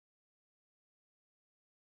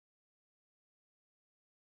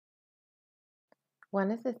One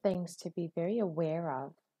of the things to be very aware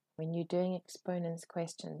of when you're doing exponents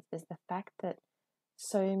questions is the fact that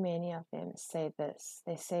so many of them say this.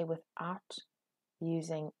 They say without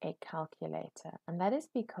using a calculator. And that is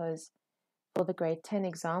because for the grade 10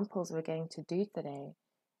 examples we're going to do today,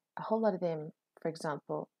 a whole lot of them, for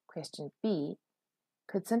example, question B,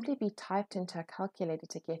 could simply be typed into a calculator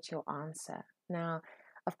to get your answer. Now,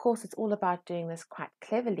 of course, it's all about doing this quite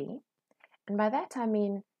cleverly. And by that I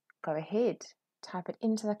mean, go ahead, type it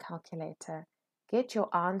into the calculator, get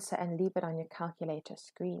your answer and leave it on your calculator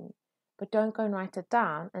screen. But don't go and write it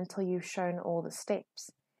down until you've shown all the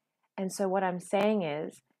steps. And so what I'm saying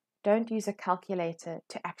is, don't use a calculator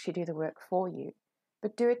to actually do the work for you,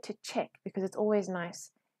 but do it to check, because it's always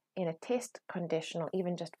nice in a test condition or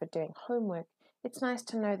even just for doing homework. It's nice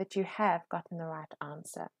to know that you have gotten the right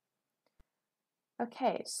answer.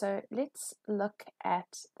 Okay, so let's look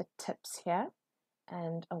at the tips here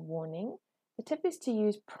and a warning. The tip is to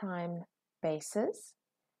use prime bases,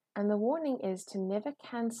 and the warning is to never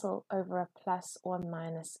cancel over a plus or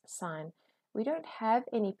minus sign. We don't have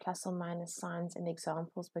any plus or minus signs in the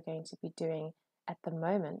examples we're going to be doing at the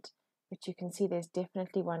moment, but you can see there's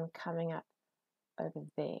definitely one coming up over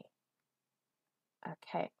there.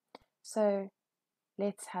 Okay, so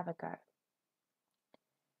let's have a go.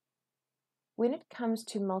 When it comes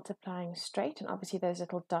to multiplying straight, and obviously those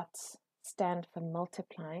little dots stand for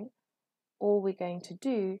multiplying, all we're going to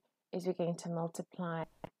do is we're going to multiply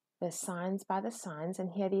the signs by the signs,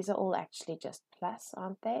 and here these are all actually just plus,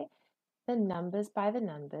 aren't they? The numbers by the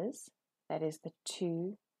numbers, that is the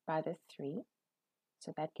 2 by the 3,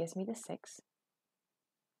 so that gives me the 6.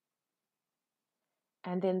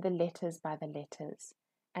 And then the letters by the letters,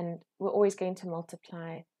 and we're always going to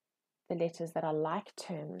multiply the letters that are like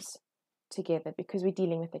terms together because we're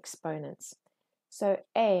dealing with exponents. So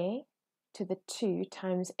a to the 2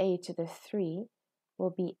 times a to the 3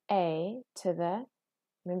 will be a to the,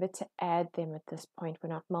 remember to add them at this point, we're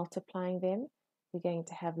not multiplying them, we're going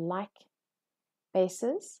to have like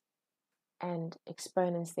bases and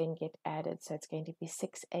exponents then get added, so it's going to be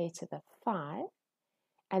 6a to the 5,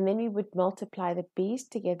 and then we would multiply the b's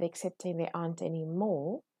together, excepting there aren't any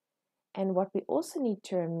more. And what we also need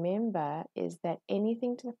to remember is that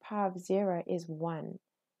anything to the power of 0 is 1.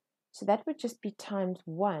 So that would just be times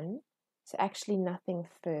 1, so actually nothing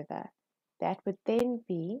further. That would then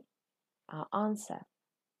be our answer.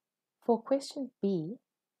 For question B,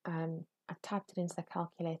 I've typed it into the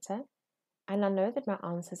calculator, and I know that my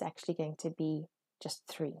answer is actually going to be just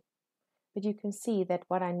 3. But you can see that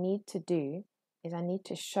what I need to do is I need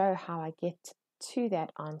to show how I get to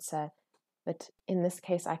that answer. But in this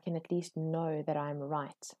case, I can at least know that I'm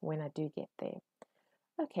right when I do get there.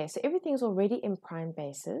 Okay, so everything's already in prime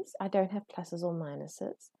bases. I don't have pluses or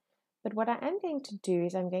minuses. But what I am going to do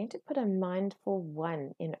is I'm going to put a mindful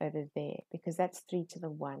 1 in over there, because that's 3 to the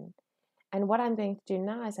 1. And what I'm going to do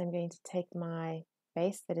now is I'm going to take my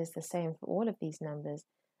base that is the same for all of these numbers.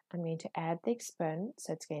 I'm going to add the exponent,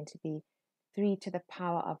 so it's going to be 3 to the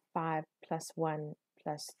power of 5 plus 1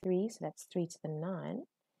 plus 3, so that's 3 to the 9.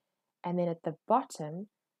 And then at the bottom,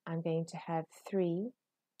 I'm going to have 3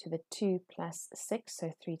 to the 2 plus 6,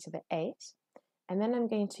 so 3 to the 8. And then I'm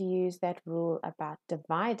going to use that rule about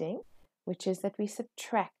dividing, which is that we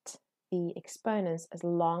subtract the exponents as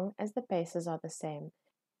long as the bases are the same.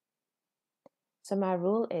 So my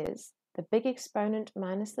rule is the big exponent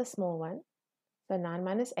minus the small one, so 9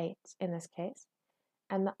 minus 8 in this case,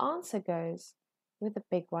 and the answer goes where the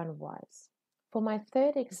big one was. For my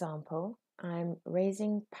third example, I'm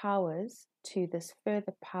raising powers to this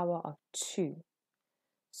further power of 2.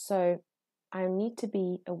 So I need to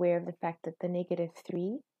be aware of the fact that the negative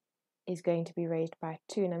 3 is going to be raised by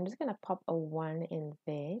 2. And I'm just going to pop a 1 in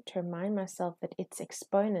there to remind myself that its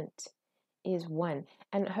exponent is 1.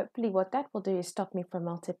 And hopefully what that will do is stop me from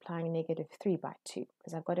multiplying negative 3 by 2,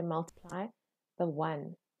 because I've got to multiply the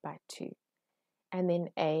 1 by 2. And then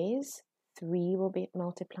A's 3 will be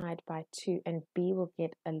multiplied by 2, and B will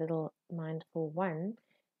get a little mindful 1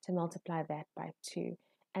 to multiply that by 2.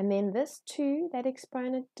 And then this 2, that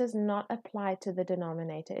exponent, does not apply to the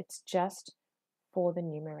denominator. It's just for the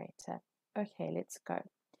numerator. Okay, let's go.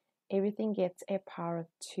 Everything gets a power of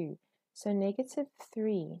 2. So negative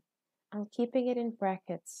 3, I'm keeping it in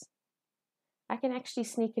brackets. I can actually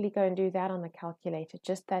sneakily go and do that on the calculator,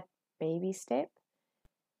 just that baby step,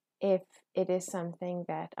 if it is something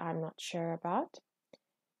that I'm not sure about.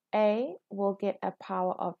 A will get a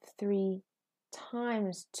power of 3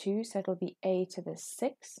 times 2, so it'll be a to the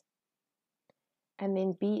 6. And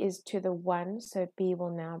then B is to the 1, so B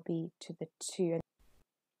will now be to the 2.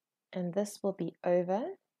 And this will be over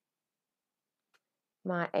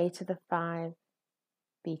my a to the 5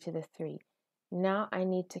 b to the 3. Now I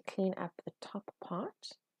need to clean up the top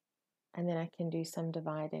part, and then I can do some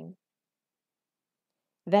dividing.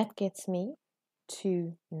 That gets me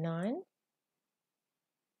to 9,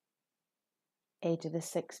 a to the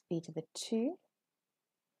 6, b to the 2,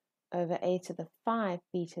 over a to the 5,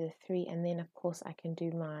 b to the 3, and then of course I can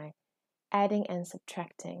do my adding and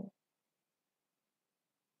subtracting,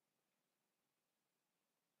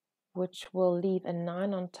 which will leave a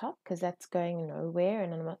 9 on top because that's going nowhere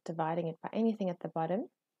and I'm not dividing it by anything at the bottom.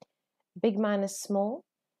 Big minus small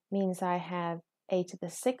means I have a to the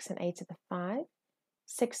 6 and a to the 5.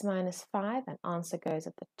 6 minus 5, an answer goes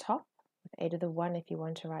at the top, with a to the 1 if you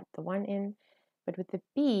want to write the 1 in. But with the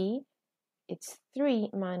b, it's 3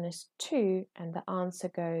 minus 2, and the answer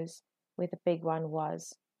goes where the big one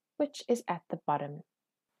was, which is at the bottom.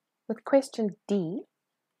 With question D,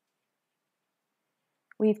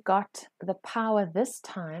 we've got the power this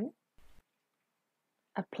time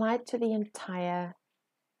applied to the entire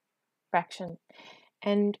fraction.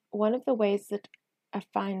 And one of the ways that I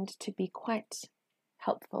find to be quite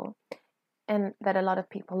helpful and that a lot of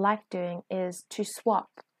people like doing is to swap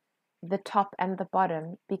the top and the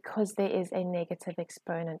bottom because there is a negative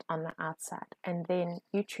exponent on the outside, and then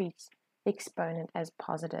you treat the exponent as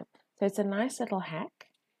positive. So it's a nice little hack.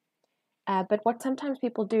 But what sometimes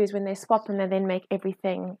people do is when they swap them, they then make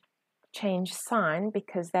everything change sign,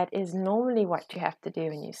 because that is normally what you have to do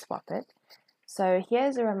when you swap it. So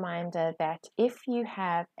here's a reminder that if you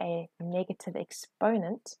have a negative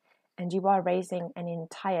exponent and you are raising an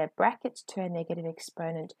entire bracket to a negative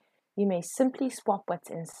exponent, you may simply swap what's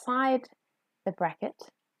inside the bracket,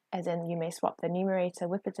 as in you may swap the numerator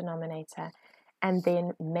with the denominator, and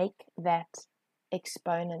then make that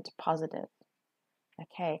exponent positive.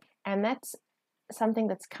 Okay, and that's something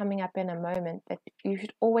that's coming up in a moment, that you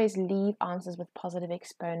should always leave answers with positive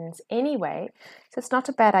exponents anyway, so it's not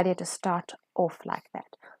a bad idea to start off like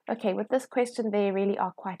that. Okay, with this question there really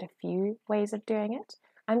are quite a few ways of doing it.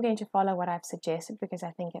 I'm going to follow what I've suggested because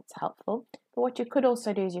I think it's helpful, but what you could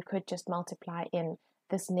also do is you could just multiply in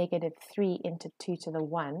this negative 3 into 2 to the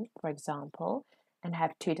 1, for example, and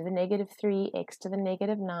have 2 to the negative 3, x to the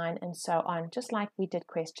negative 9, and so on, just like we did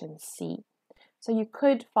question C. So you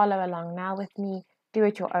could follow along now with me, do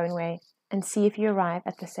it your own way, and see if you arrive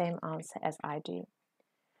at the same answer as I do.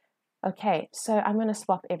 Okay, so I'm going to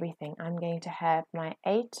swap everything. I'm going to have my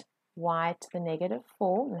 8y to the negative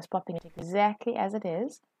 4, I'm swapping it exactly as it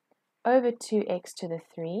is, over 2x to the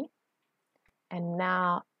 3, and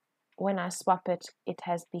now when I swap it, it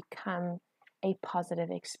has become a positive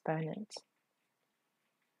exponent.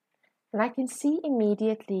 And I can see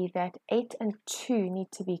immediately that 8 and 2 need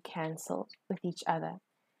to be cancelled with each other.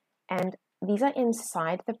 And these are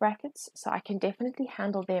inside the brackets, so I can definitely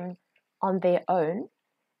handle them on their own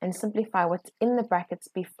and simplify what's in the brackets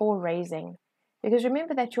before raising. Because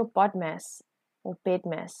remember that your BODMAS or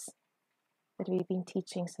BEDMAS that we've been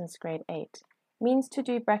teaching since grade 8 means to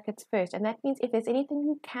do brackets first. And that means if there's anything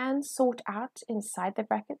you can sort out inside the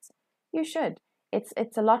brackets, you should.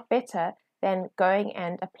 It's a lot better than going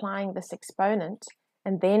and applying this exponent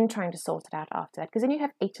and then trying to sort it out after that. Because then you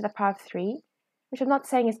have 8 to the power of 3, which I'm not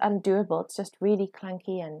saying is undoable, it's just really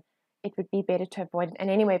clunky and it would be better to avoid it. And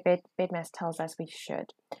anyway, BEDMAS tells us we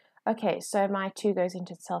should. Okay, so my 2 goes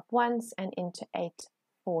into itself once and into 8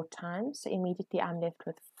 4 times. So immediately I'm left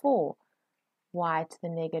with 4y to the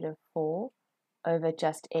negative 4 over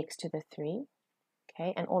just x to the 3.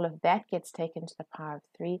 Okay, and all of that gets taken to the power of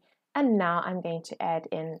 3. And now I'm going to add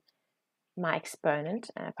in my exponent,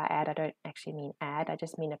 and if I add, I don't actually mean add, I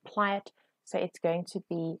just mean apply it, so it's going to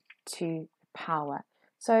be to the power.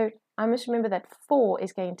 So I must remember that 4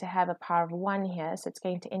 is going to have a power of 1 here, so it's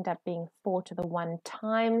going to end up being 4 to the 1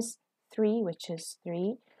 times 3, which is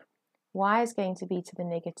 3. Y is going to be to the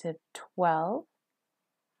negative 12,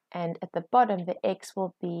 and at the bottom the x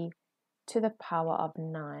will be to the power of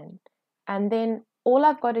 9. And then all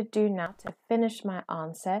I've got to do now to finish my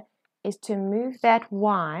answer is to move that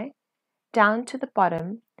y down to the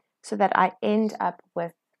bottom so that I end up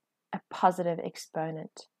with a positive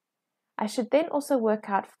exponent. I should then also work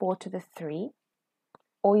out 4 to the 3,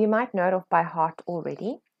 or you might know it off by heart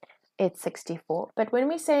already. It's 64. But when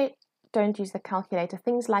we say don't use the calculator,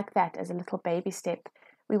 things like that as a little baby step,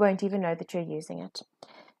 we won't even know that you're using it.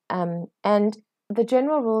 And the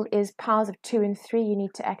general rule is powers of 2 and 3 you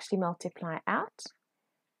need to actually multiply out,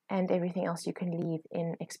 and everything else you can leave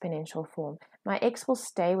in exponential form. My x will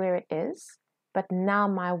stay where it is, but now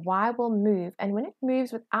my y will move, and when it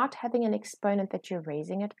moves without having an exponent that you're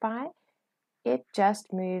raising it by, it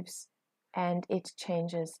just moves and it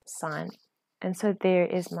changes sign. And so there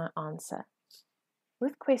is my answer.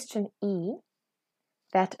 With question E,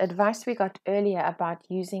 that advice we got earlier about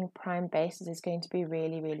using prime bases is going to be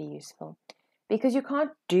really, really useful, because you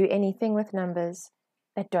can't do anything with numbers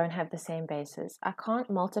that don't have the same bases. I can't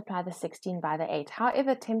multiply the 16 by the 8.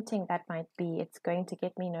 However tempting that might be, it's going to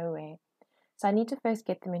get me nowhere. So I need to first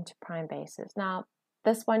get them into prime bases. Now,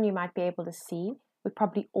 this one you might be able to see. We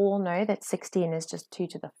probably all know that 16 is just 2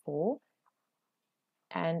 to the 4,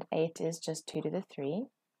 and 8 is just 2 to the 3.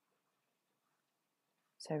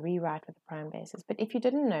 So rewrite with the prime bases. But if you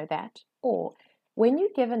didn't know that, or when you're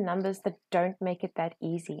given numbers that don't make it that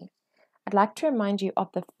easy, I'd like to remind you of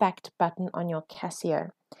the fact button on your Casio.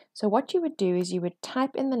 So what you would do is you would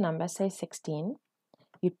type in the number, say 16,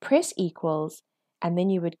 you'd press equals, and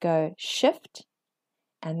then you would go shift,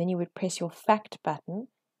 and then you would press your fact button,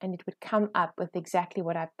 and it would come up with exactly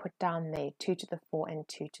what I put down there, 2 to the 4 and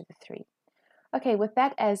 2 to the 3. Okay, with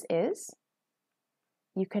that as is,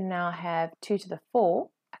 you can now have 2 to the 4.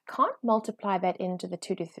 I can't multiply that into the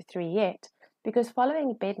 2 to the 3 yet, because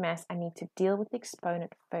following BEDMAS, I need to deal with the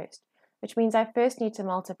exponent first, which means I first need to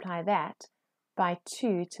multiply that by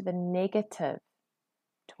 2 to the negative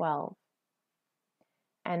 12.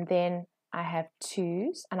 And then I have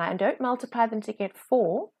 2's, and I don't multiply them to get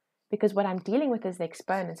 4, because what I'm dealing with is the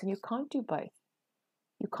exponents, and you can't do both.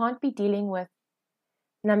 You can't be dealing with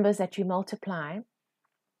numbers that you multiply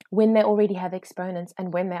when they already have exponents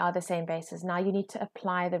and when they are the same bases. Now you need to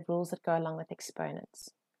apply the rules that go along with exponents.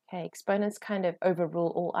 Okay, exponents kind of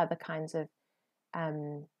overrule all other kinds of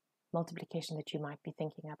multiplication that you might be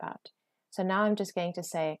thinking about. So now I'm just going to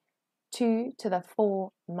say 2 to the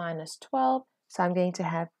 4 minus 12. So I'm going to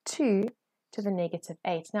have 2 to the negative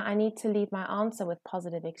 8. Now I need to leave my answer with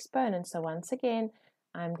positive exponents. So once again,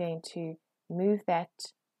 I'm going to move that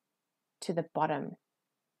to the bottom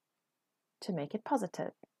to make it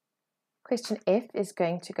positive. Question F is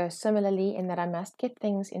going to go similarly in that I must get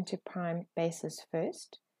things into prime bases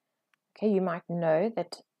first. Okay, you might know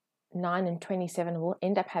that 9 and 27 will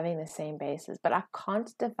end up having the same bases, but I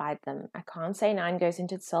can't divide them. I can't say 9 goes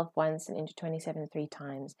into itself once and into 27 3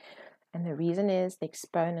 times. And the reason is the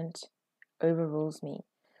exponent overrules me.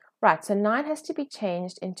 Right, so 9 has to be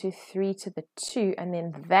changed into 3 to the 2, and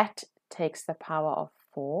then that takes the power of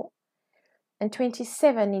 4. And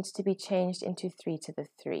 27 needs to be changed into 3 to the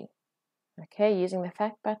 3. Okay, using the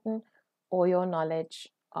fact button or your knowledge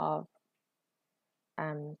of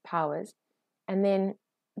powers. And then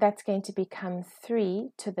that's going to become 3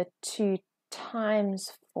 to the 2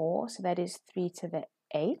 times 4, so that is 3 to the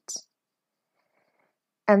 8.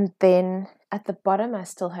 And then at the bottom, I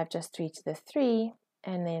still have just 3 to the 3,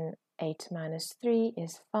 and then 8 minus 3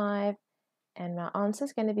 is 5, and my answer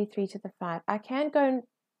is going to be 3 to the 5. I can go and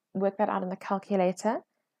work that out on the calculator.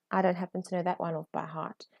 I don't happen to know that one off by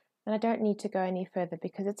heart. And I don't need to go any further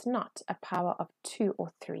because it's not a power of 2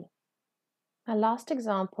 or 3. My last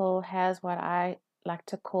example has what I like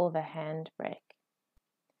to call the handbrake,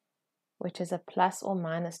 which is a plus or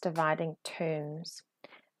minus dividing terms.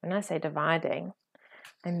 When I say dividing,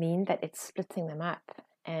 I mean that it's splitting them up.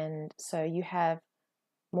 And so you have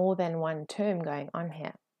more than one term going on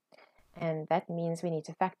here. And that means we need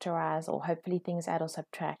to factorize, or hopefully things add or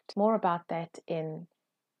subtract. More about that in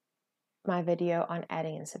my video on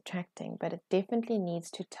adding and subtracting, but it definitely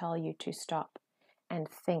needs to tell you to stop and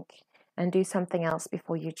think and do something else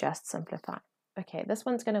before you just simplify. Okay, this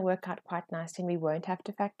one's going to work out quite nicely and we won't have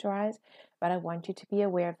to factorize, but I want you to be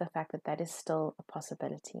aware of the fact that that is still a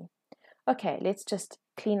possibility. Okay, let's just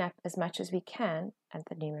clean up as much as we can at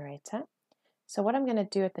the numerator. So what I'm going to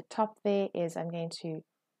do at the top there is I'm going to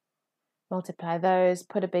multiply those,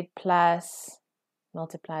 put a big plus,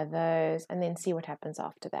 multiply those, and then see what happens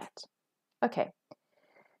after that. Okay,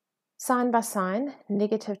 sign by sign,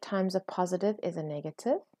 negative times a positive is a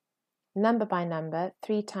negative. Number by number,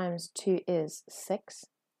 3 times 2 is 6.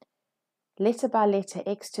 Letter by letter,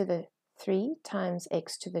 x to the 3 times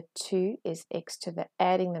x to the 2 is x to the,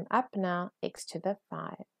 adding them up now, x to the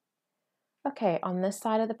 5. Okay, on this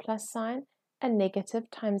side of the plus sign, a negative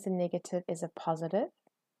times a negative is a positive.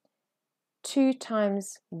 2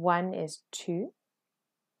 times 1 is 2.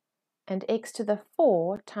 And x to the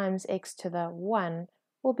 4 times x to the 1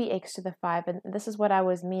 will be x to the 5. And this is what I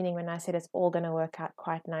was meaning when I said it's all going to work out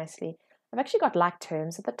quite nicely. I've actually got like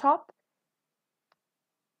terms at the top.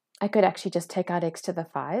 I could actually just take out x to the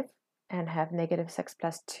 5 and have negative 6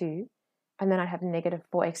 plus 2. And then I'd have negative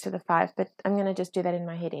 4x to the 5. But I'm going to just do that in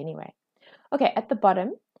my head anyway. Okay, at the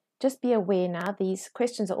bottom, just be aware now, these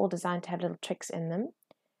questions are all designed to have little tricks in them.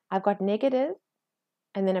 I've got negative,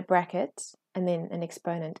 and then a bracket, and then an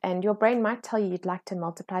exponent. And your brain might tell you you'd like to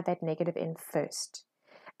multiply that negative in first.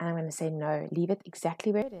 And I'm going to say no, leave it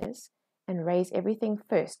exactly where it is, and raise everything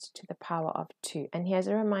first to the power of 2. And here's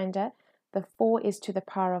a reminder, the 4 is to the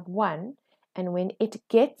power of 1, and when it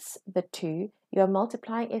gets the 2, you are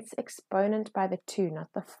multiplying its exponent by the 2, not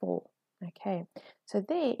the 4. Okay, so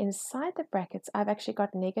there inside the brackets, I've actually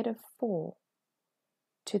got negative 4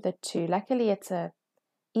 to the 2. Luckily, it's a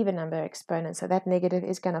even number exponent, so that negative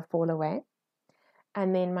is going to fall away.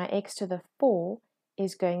 And then my x to the 4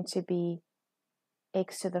 is going to be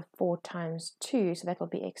x to the 4 times 2, so that will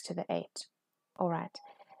be x to the 8. All right,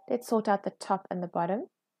 let's sort out the top and the bottom.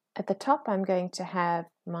 At the top, I'm going to have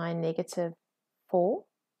my negative 4,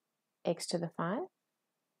 x to the 5.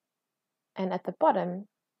 And at the bottom,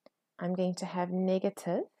 I'm going to have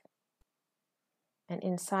negative, and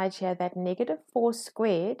inside here, that negative 4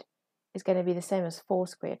 squared is going to be the same as 4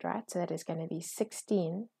 squared, right? So that is going to be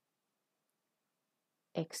 16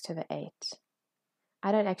 x to the 8.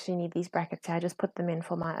 I don't actually need these brackets here. I just put them in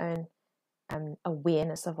for my own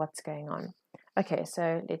awareness of what's going on. Okay,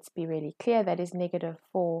 so let's be really clear. That is negative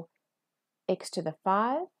 4 x to the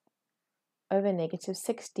 5 over negative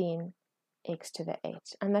 16 x to the 8.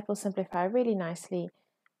 And that will simplify really nicely.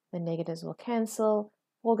 The negatives will cancel.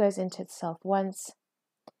 4 goes into itself once.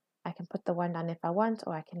 I can put the 1 down if I want,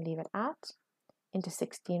 or I can leave it out. Into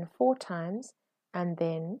 16 4 times, and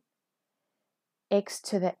then x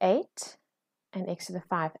to the 8 and x to the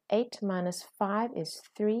 5. 8 minus 5 is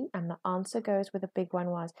 3, and the answer goes where the big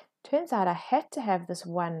one was. Turns out I had to have this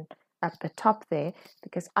 1 up the top there,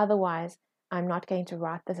 because otherwise I'm not going to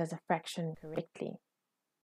write this as a fraction correctly.